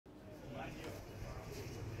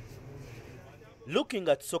Looking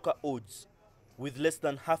at soccer odds, with less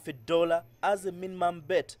than $50 as a minimum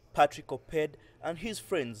bet, Patrick Oped and his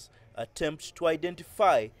friends attempt to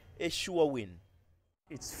identify a sure win.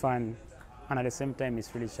 It's fun, and at the same time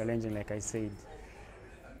it's really challenging, like I said.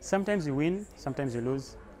 Sometimes you win, sometimes you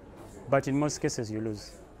lose, but in most cases you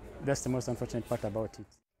lose. That's the most unfortunate part about it.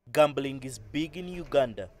 Gambling is big in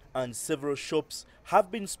Uganda, and several shops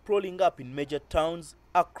have been sprawling up in major towns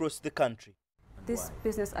across the country. This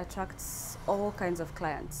business attracts all kinds of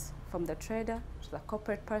clients, from the trader to the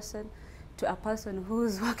corporate person to a person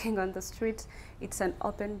who's walking on the street. It's an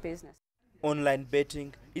open business. Online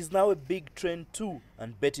betting is now a big trend too,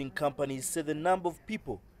 and betting companies say the number of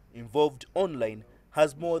people involved online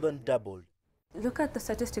has more than doubled. Look at the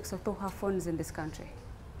statistics of people who have phones in this country,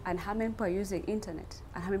 and how many people are using internet,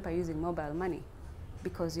 and how many people are using mobile money,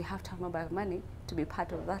 because you have to have mobile money to be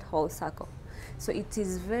part of that whole circle. So it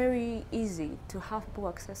is very easy to have people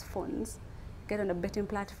access phones, get on a betting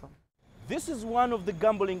platform. This is one of the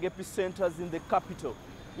gambling epicenters in the capital,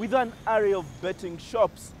 with an array of betting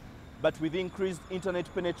shops. But with increased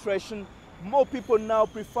internet penetration, more people now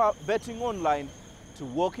prefer betting online to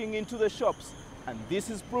walking into the shops, and this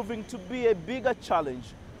is proving to be a bigger challenge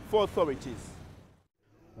for authorities.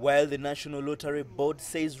 While the National Lottery Board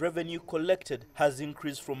says revenue collected has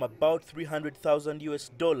increased from about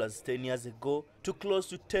 $300,000 10 years ago to close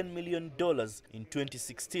to $10 million in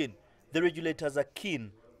 2016, the regulators are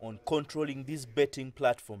keen on controlling these betting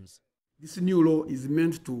platforms. This new law is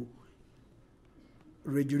meant to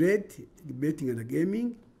regulate betting and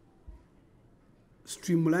gaming,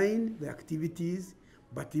 streamline the activities,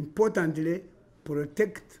 but importantly,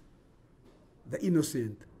 protect the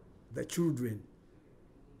innocent, the children,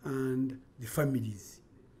 and the families.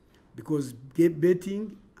 Because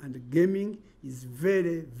betting and gaming is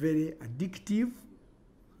very, very addictive,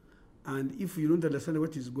 and if you don't understand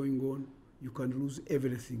what is going on, you can lose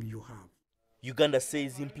everything you have. Uganda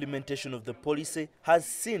says implementation of the policy has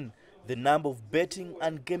seen the number of betting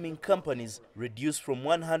and gaming companies reduced from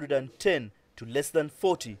 110 to less than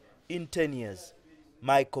 40 in 10 years.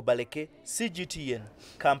 Michael Baleke, CGTN,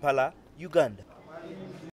 Kampala, Uganda.